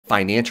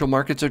financial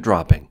markets are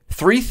dropping.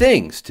 3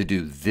 things to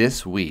do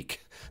this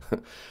week.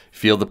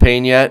 Feel the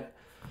pain yet?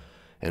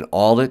 And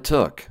all it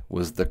took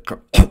was to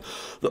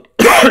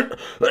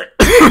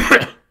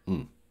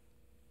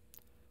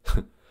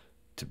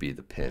be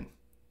the pin.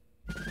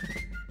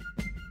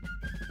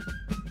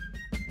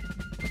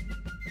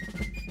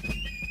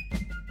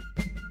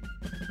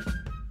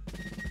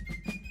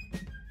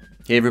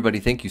 Hey everybody,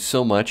 thank you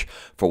so much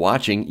for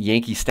watching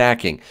Yankee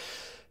Stacking.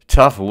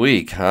 Tough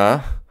week,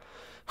 huh?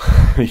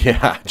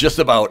 Yeah, just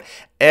about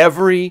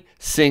every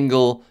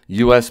single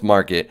U.S.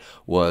 market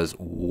was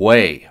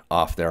way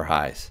off their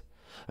highs.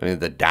 I mean,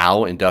 the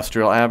Dow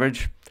Industrial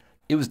Average,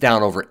 it was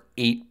down over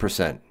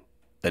 8%.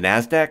 The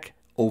NASDAQ,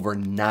 over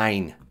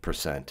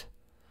 9%.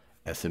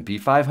 S&P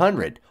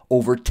 500,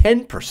 over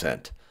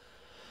 10%.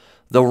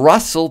 The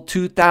Russell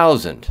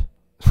 2000,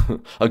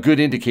 a good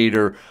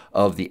indicator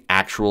of the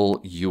actual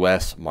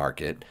U.S.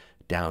 market,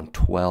 down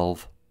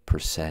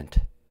 12%.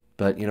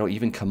 But, you know,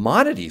 even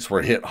commodities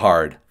were hit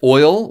hard.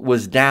 Oil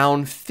was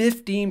down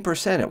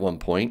 15% at one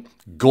point.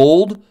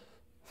 Gold,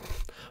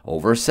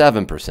 over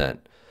 7%.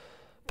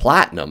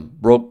 Platinum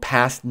broke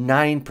past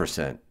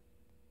 9%.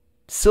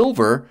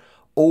 Silver,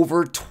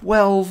 over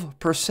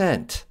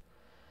 12%.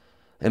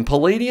 And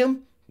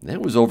palladium,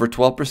 it was over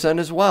 12%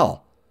 as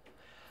well.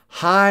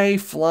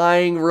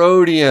 High-flying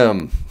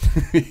rhodium,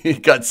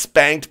 it got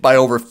spanked by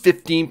over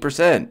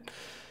 15%.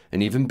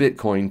 And even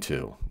Bitcoin,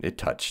 too, it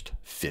touched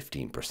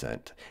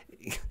 15%.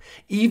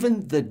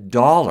 Even the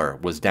dollar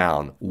was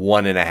down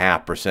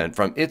 1.5%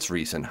 from its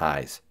recent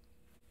highs.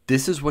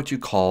 This is what you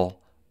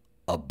call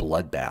a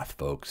bloodbath,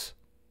 folks.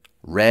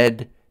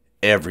 Red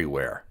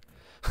everywhere.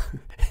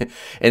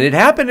 And it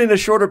happened in a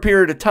shorter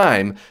period of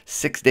time,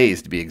 6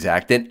 days to be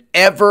exact, than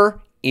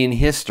ever in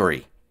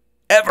history.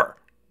 Ever.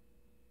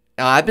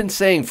 Now, I've been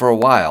saying for a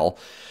while,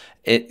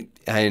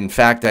 in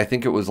fact, I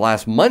think it was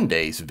last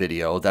Monday's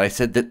video that I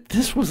said that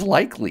this was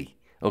likely,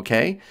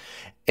 okay?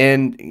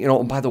 And, you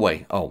know, by the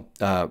way,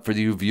 for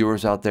you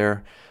viewers out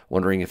there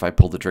wondering if I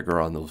pulled the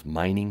trigger on those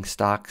mining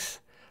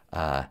stocks,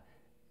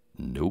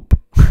 nope.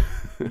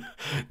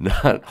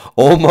 Not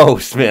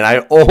almost, man. I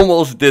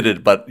almost did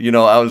it, but, you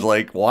know, I was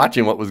like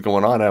watching what was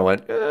going on. I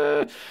went,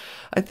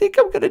 I think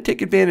I'm going to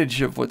take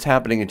advantage of what's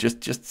happening and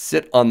just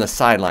sit on the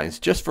sidelines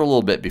just for a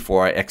little bit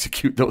before I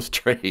execute those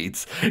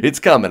trades. It's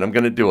coming. I'm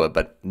going to do it,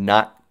 but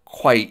not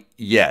quite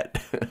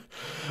yet.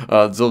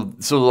 So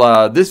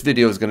this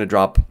video is going to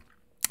drop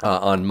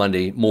on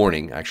Monday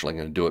morning. Actually, I'm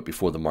going to do it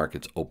before the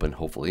markets open,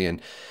 hopefully,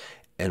 and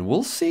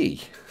we'll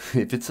see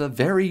if it's a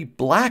very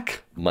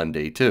black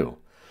Monday too.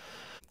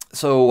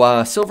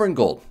 So silver and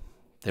gold,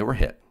 they were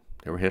hit.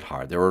 They were hit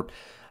hard. They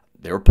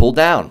were pulled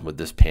down with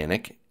this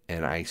panic,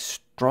 and I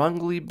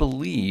strongly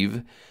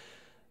believe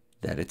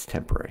that it's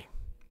temporary.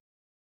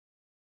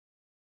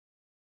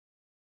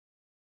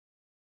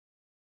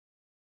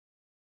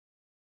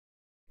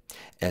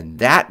 And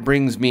that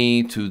brings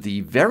me to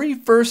the very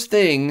first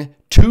thing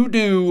to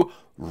do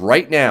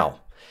right now.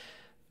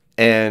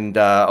 And,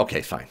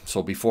 okay, fine.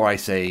 So before I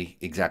say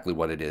exactly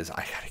what it is,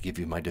 I got to give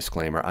you my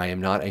disclaimer. I am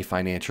not a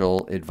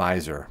financial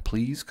advisor.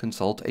 Please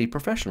consult a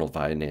professional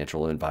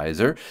financial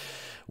advisor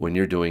when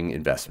you're doing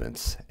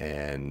investments.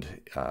 And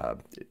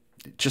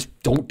just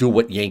don't do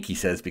what Yankee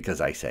says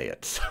because I say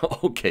it. So,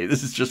 okay,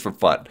 this is just for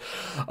fun.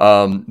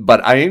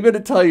 But I am going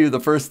to tell you the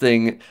first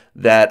thing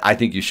that I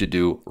think you should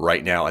do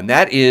right now. And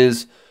that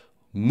is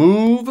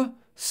move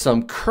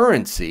some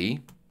currency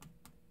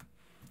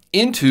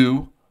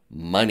into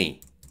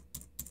money.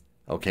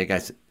 Okay,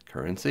 guys,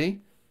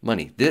 currency,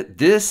 money.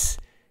 This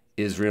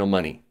is real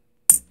money.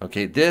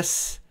 Okay,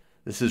 this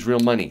is real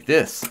money.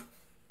 This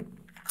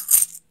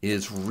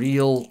is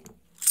real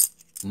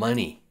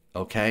money,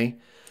 okay?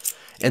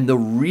 And the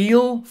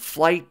real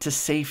flight to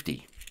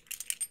safety,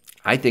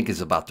 I think,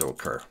 is about to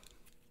occur.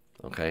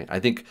 Okay, I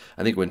think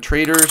when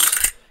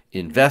traders,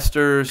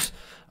 investors,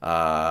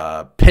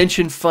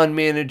 pension fund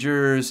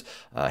managers,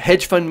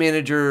 hedge fund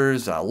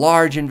managers,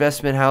 large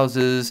investment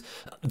houses,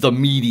 the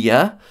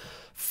media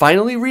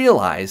finally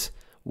realize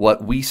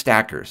what we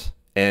stackers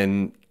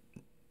and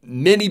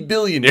many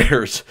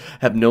billionaires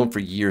have known for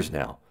years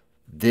now.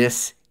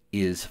 This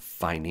is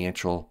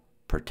financial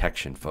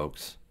protection,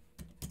 folks,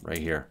 right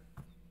here.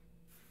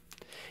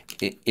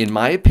 In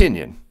my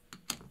opinion,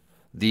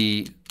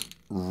 the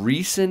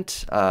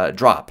recent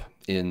drop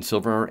in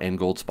silver and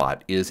gold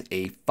spot is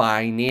a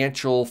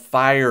financial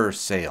fire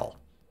sale.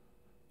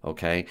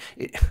 Okay,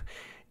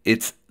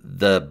 it's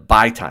the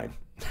buy time.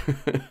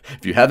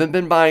 If you haven't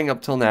been buying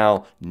up till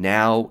now,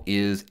 now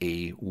is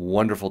a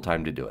wonderful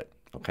time to do it.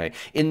 Okay,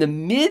 in the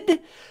mid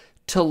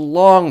to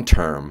long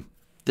term,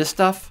 this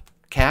stuff,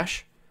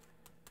 cash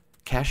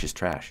is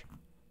trash.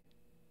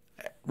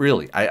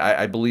 Really,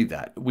 I believe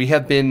that. We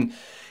have been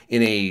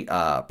in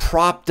a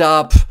propped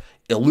up,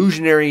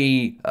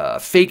 illusionary,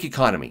 fake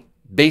economy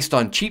based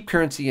on cheap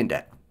currency and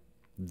debt.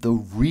 The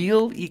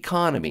real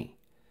economy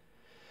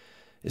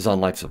is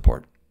on life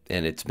support.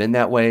 And it's been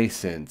that way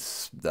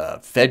since the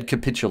Fed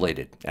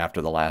capitulated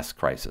after the last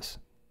crisis.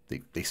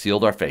 They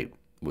sealed our fate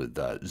with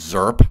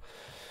ZERP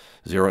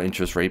zero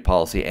interest rate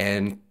policy,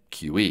 and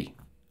QE,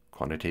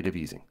 quantitative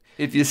easing.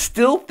 If you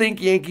still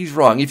think Yankee's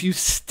wrong, if you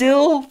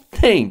still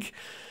think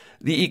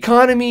the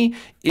economy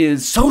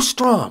is so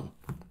strong,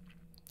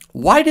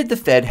 why did the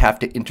Fed have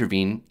to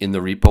intervene in the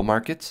repo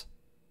markets?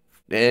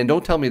 And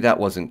don't tell me that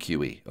wasn't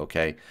QE,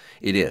 okay?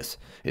 It is.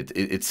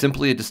 It's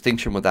simply a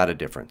distinction without a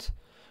difference.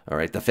 All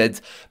right, the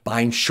Fed's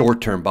buying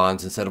short-term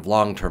bonds instead of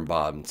long-term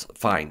bonds.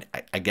 Fine,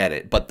 I get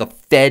it. But the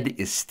Fed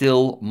is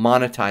still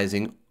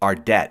monetizing our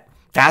debt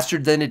faster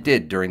than it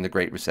did during the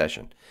Great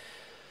Recession.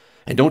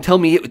 And don't tell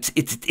me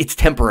it's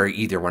temporary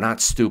either. We're not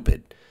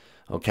stupid.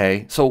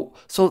 Okay, so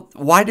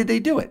why did they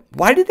do it?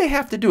 Why did they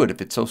have to do it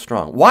if it's so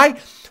strong? Why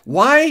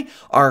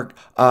are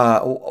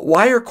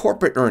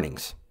corporate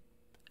earnings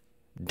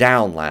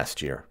down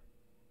last year,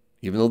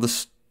 even though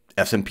the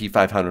S&P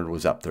 500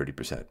 was up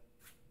 30%?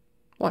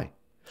 Why?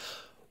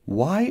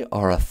 Why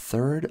are a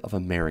third of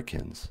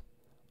Americans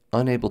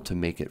unable to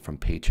make it from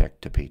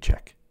paycheck to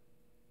paycheck?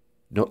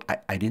 No,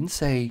 I didn't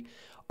say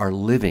are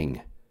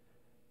living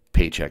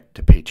paycheck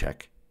to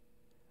paycheck.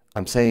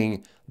 I'm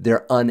saying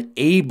they're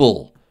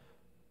unable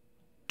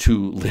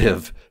to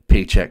live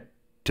paycheck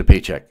to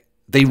paycheck.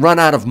 They run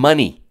out of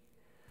money.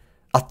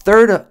 A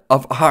third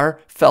of our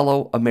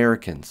fellow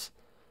Americans.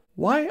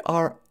 Why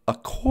are a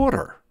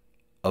quarter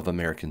of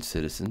American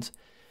citizens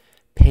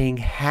paying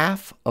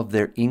half of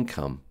their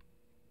income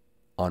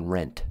on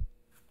rent?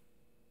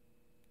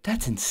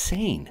 That's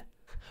insane.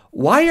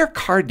 Why are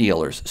car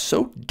dealers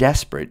so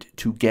desperate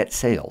to get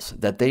sales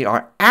that they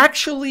are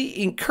actually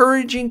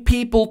encouraging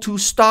people to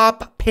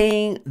stop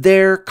paying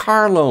their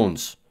car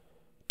loans,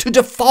 to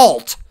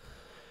default,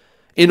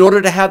 in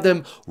order to have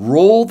them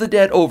roll the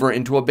debt over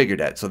into a bigger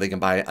debt so they can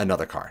buy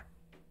another car?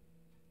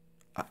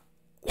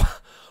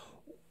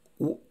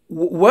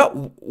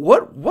 What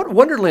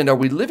wonderland are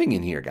we living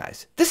in here,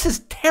 guys? This is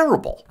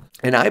terrible.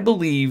 And I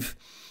believe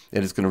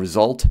that it's going to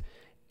result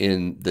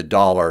in the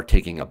dollar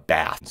taking a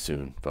bath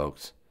soon,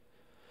 folks.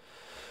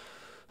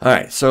 All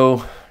right,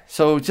 so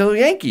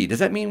Yankee, does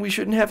that mean we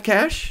shouldn't have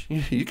cash?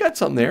 You got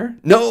something there.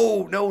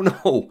 No.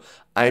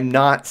 I'm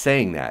not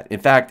saying that. In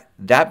fact,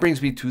 that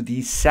brings me to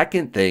the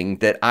second thing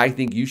that I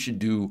think you should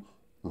do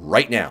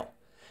right now,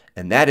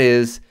 and that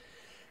is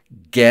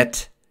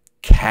get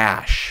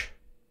cash.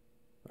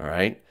 All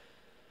right?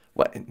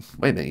 What?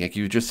 Wait a minute,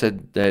 Yankee, you just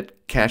said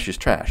that cash is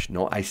trash.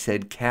 No, I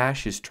said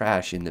cash is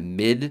trash in the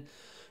mid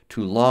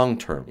to long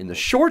term. In the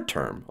short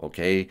term,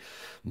 okay,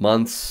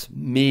 months,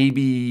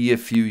 maybe a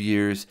few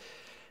years,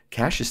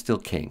 cash is still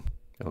king,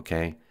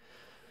 okay?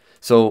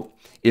 So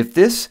if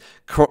this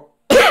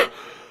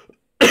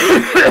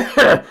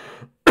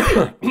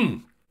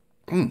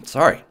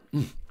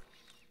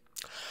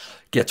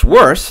gets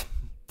worse,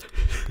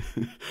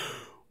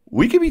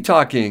 we could be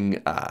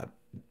talking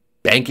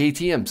bank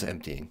ATMs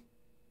emptying,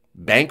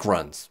 bank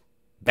runs,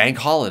 bank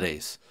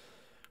holidays,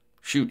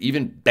 shoot,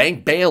 even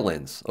bank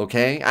bail-ins,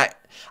 okay?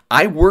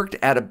 I worked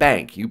at a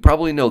bank. You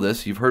probably know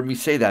this. You've heard me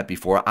say that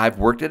before. I've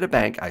worked at a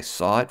bank. I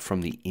saw it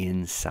from the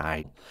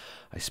inside.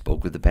 I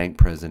spoke with the bank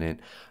president.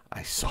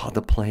 I saw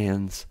the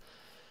plans.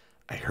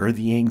 I heard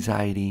the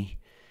anxiety.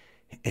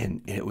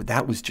 And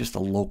that was just a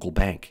local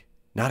bank,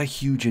 not a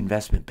huge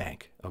investment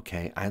bank,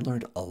 okay? I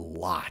learned a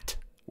lot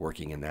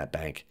working in that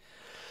bank.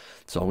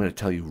 So I'm going to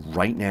tell you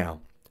right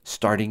now,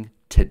 starting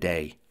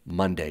today,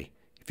 Monday,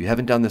 if you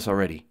haven't done this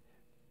already,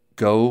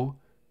 go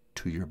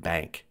to your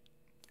bank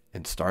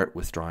and start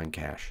withdrawing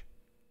cash.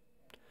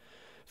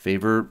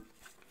 Favor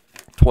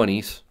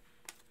 20s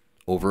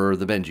over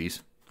the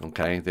Benjis.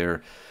 Okay,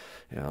 they're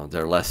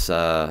less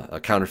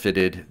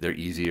counterfeited. They're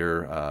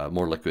easier,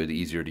 more liquid,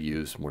 easier to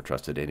use, more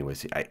trusted.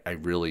 Anyways, I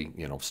really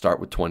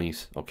start with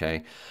 20s.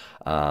 Okay,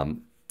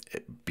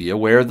 be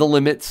aware of the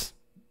limits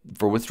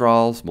for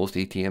withdrawals. Most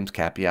ATMs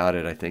cap you out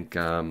at I think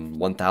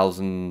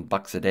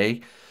 $1,000 a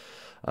day.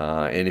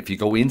 And if you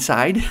go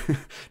inside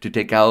to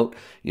take out,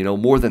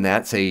 more than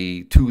that,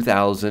 say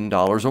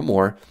 $2,000 or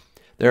more,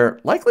 they're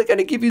likely going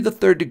to give you the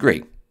third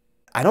degree.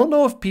 I don't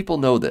know if people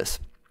know this,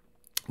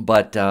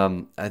 but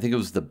I think it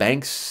was the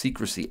Bank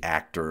Secrecy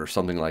Act or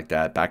something like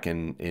that back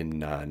in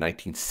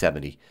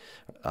 1970.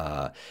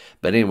 But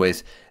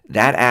anyways,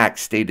 that act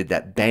stated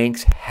that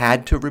banks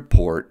had to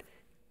report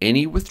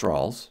any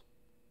withdrawals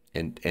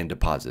and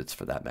deposits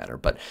for that matter,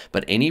 but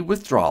any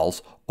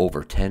withdrawals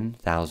over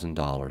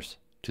 $10,000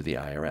 to the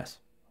IRS.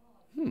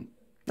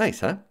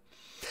 Nice, huh?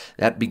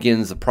 That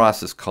begins a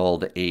process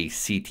called a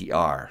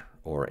CTR,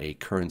 or a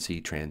currency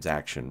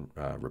transaction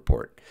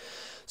report.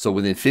 So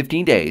within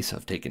 15 days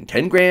of taking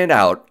 10 grand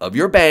out of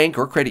your bank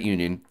or credit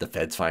union, the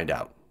feds find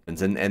out.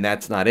 And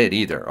that's not it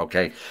either,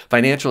 okay?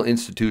 Financial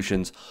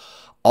institutions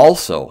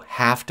also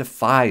have to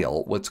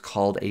file what's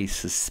called a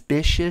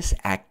suspicious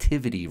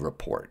activity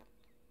report,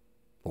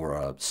 or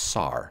a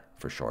SAR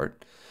for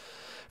short,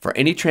 for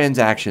any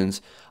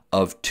transactions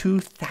of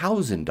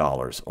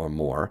 $2,000 or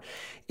more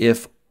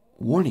if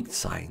warning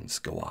signs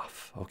go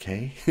off,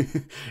 okay?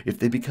 If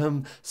they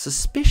become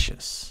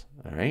suspicious,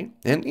 all right?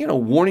 And,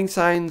 warning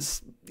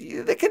signs,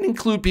 they can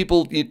include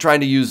people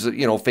trying to use,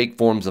 fake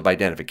forms of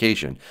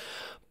identification.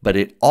 But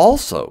it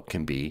also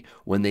can be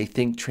when they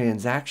think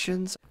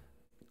transactions,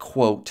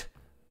 quote,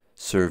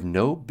 serve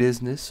no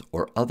business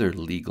or other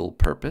legal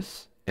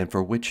purpose, and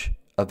for which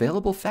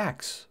available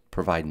facts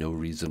provide no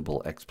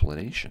reasonable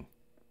explanation.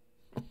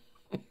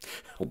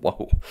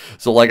 Whoa.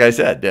 So like I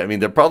said, I mean,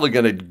 they're probably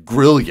going to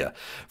grill you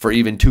for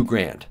even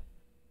 $2,000.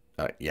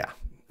 Yeah.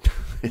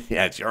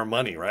 Yeah, it's your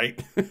money,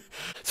 right?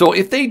 So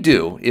if they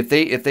do, if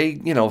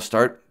they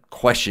start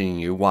questioning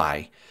you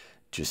why,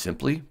 just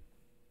simply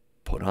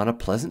put on a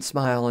pleasant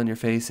smile on your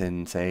face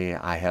and say,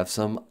 I have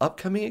some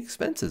upcoming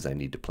expenses I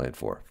need to plan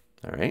for.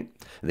 All right.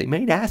 They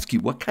might ask you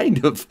what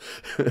kind of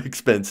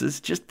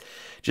expenses. Just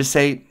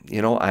say,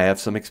 I have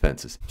some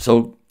expenses.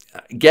 So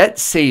get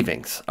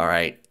savings. All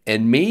right.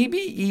 And maybe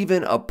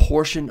even a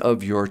portion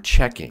of your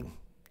checking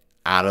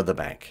out of the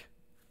bank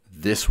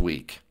this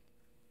week.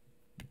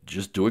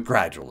 Just do it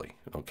gradually.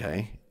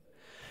 Okay.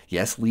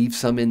 Yes, leave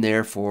some in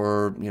there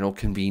for,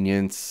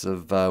 convenience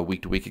of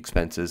week-to-week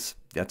expenses.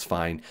 That's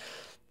fine.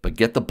 But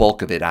get the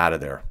bulk of it out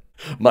of there.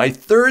 My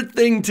third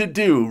thing to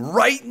do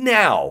right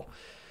now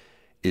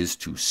is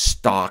to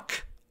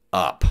stock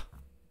up.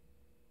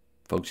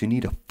 Folks, you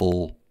need a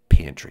full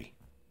pantry.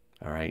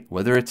 All right.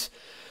 Whether it's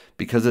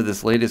because of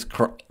this latest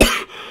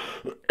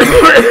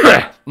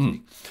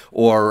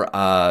or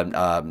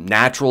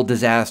natural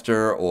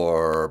disaster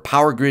or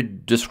power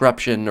grid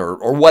disruption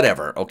or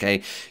whatever,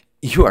 okay?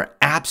 You are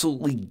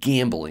absolutely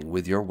gambling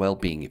with your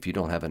well-being if you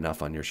don't have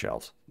enough on your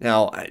shelves.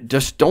 Now,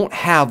 just don't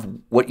have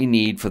what you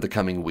need for the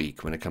coming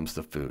week when it comes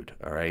to food,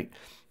 all right?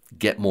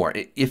 Get more.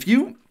 If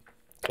you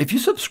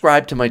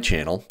subscribe to my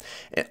channel,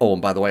 oh,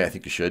 and by the way, I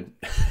think you should.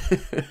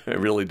 I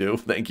really do.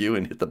 Thank you.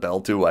 And hit the bell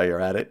too while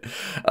you're at it.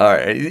 All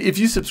right. If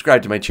you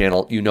subscribe to my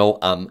channel, you know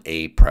I'm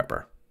a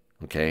prepper.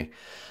 Okay.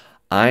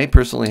 I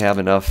personally have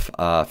enough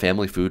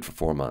family food for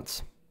 4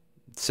 months,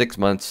 6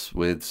 months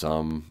with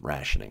some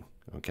rationing.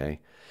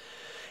 Okay.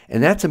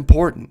 And that's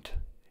important.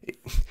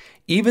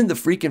 Even the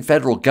freaking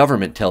federal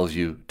government tells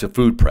you to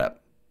food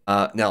prep.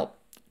 Now,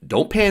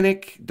 don't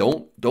panic.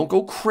 Don't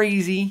go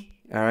crazy.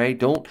 All right.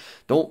 Don't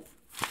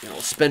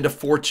spend a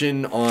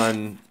fortune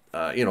on,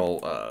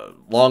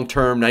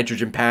 long-term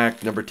nitrogen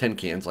pack number 10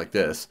 cans like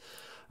this.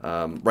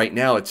 Right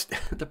now,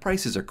 the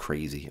prices are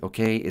crazy.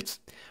 Okay,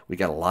 we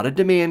got a lot of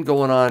demand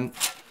going on.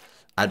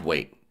 I'd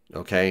wait.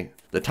 Okay,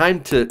 the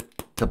time to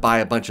buy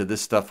a bunch of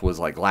this stuff was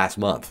like last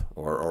month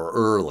or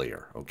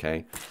earlier.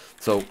 Okay,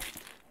 so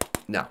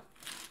no,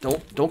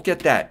 don't get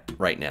that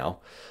right now,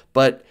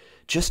 but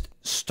just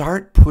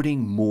start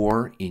putting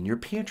more in your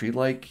pantry,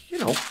 like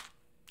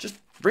just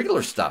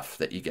regular stuff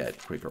that you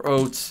get, Quaker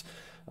Oats,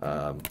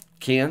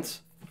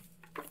 cans,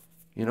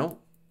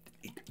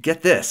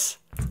 get this,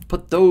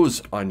 put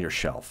those on your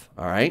shelf.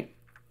 All right.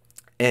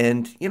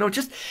 And,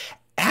 just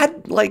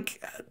add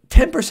like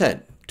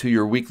 10% to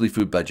your weekly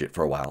food budget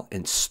for a while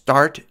and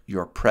start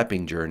your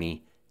prepping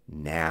journey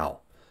now.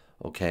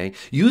 Okay.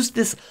 Use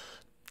this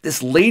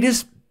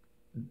latest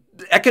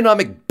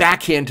economic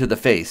backhand to the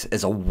face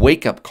as a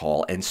wake-up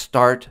call and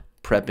start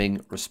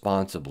prepping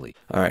responsibly.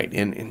 All right,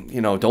 and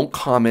don't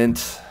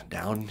comment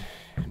down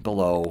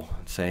below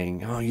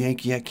saying, "Oh,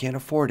 Yankee, I can't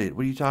afford it.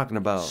 What are you talking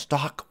about?"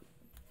 Stock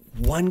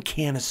 1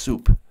 can of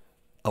soup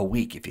a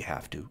week if you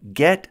have to.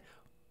 Get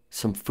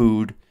some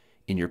food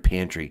in your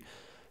pantry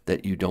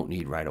that you don't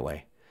need right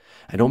away.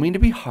 I don't mean to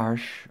be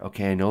harsh.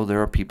 Okay, I know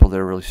there are people that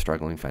are really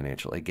struggling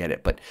financially. I get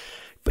it, but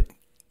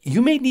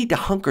you may need to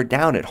hunker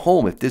down at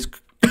home if this.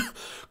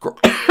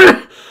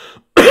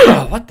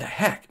 What the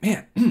heck,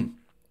 man?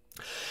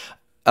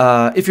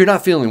 If you're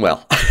not feeling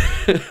well,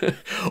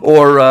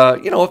 or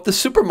if the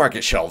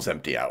supermarket shelves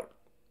empty out,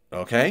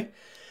 okay,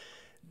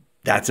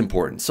 that's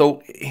important.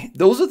 So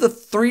those are the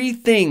 3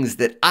 things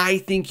that I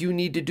think you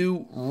need to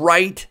do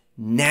right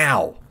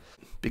now,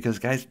 because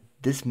guys,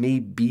 this may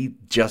be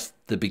just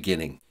the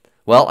beginning.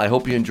 Well, I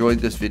hope you enjoyed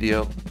this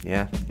video.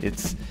 Yeah,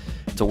 it's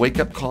a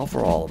wake-up call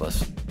for all of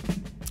us,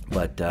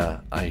 but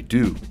I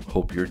do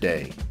hope your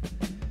day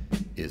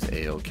is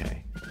A-okay.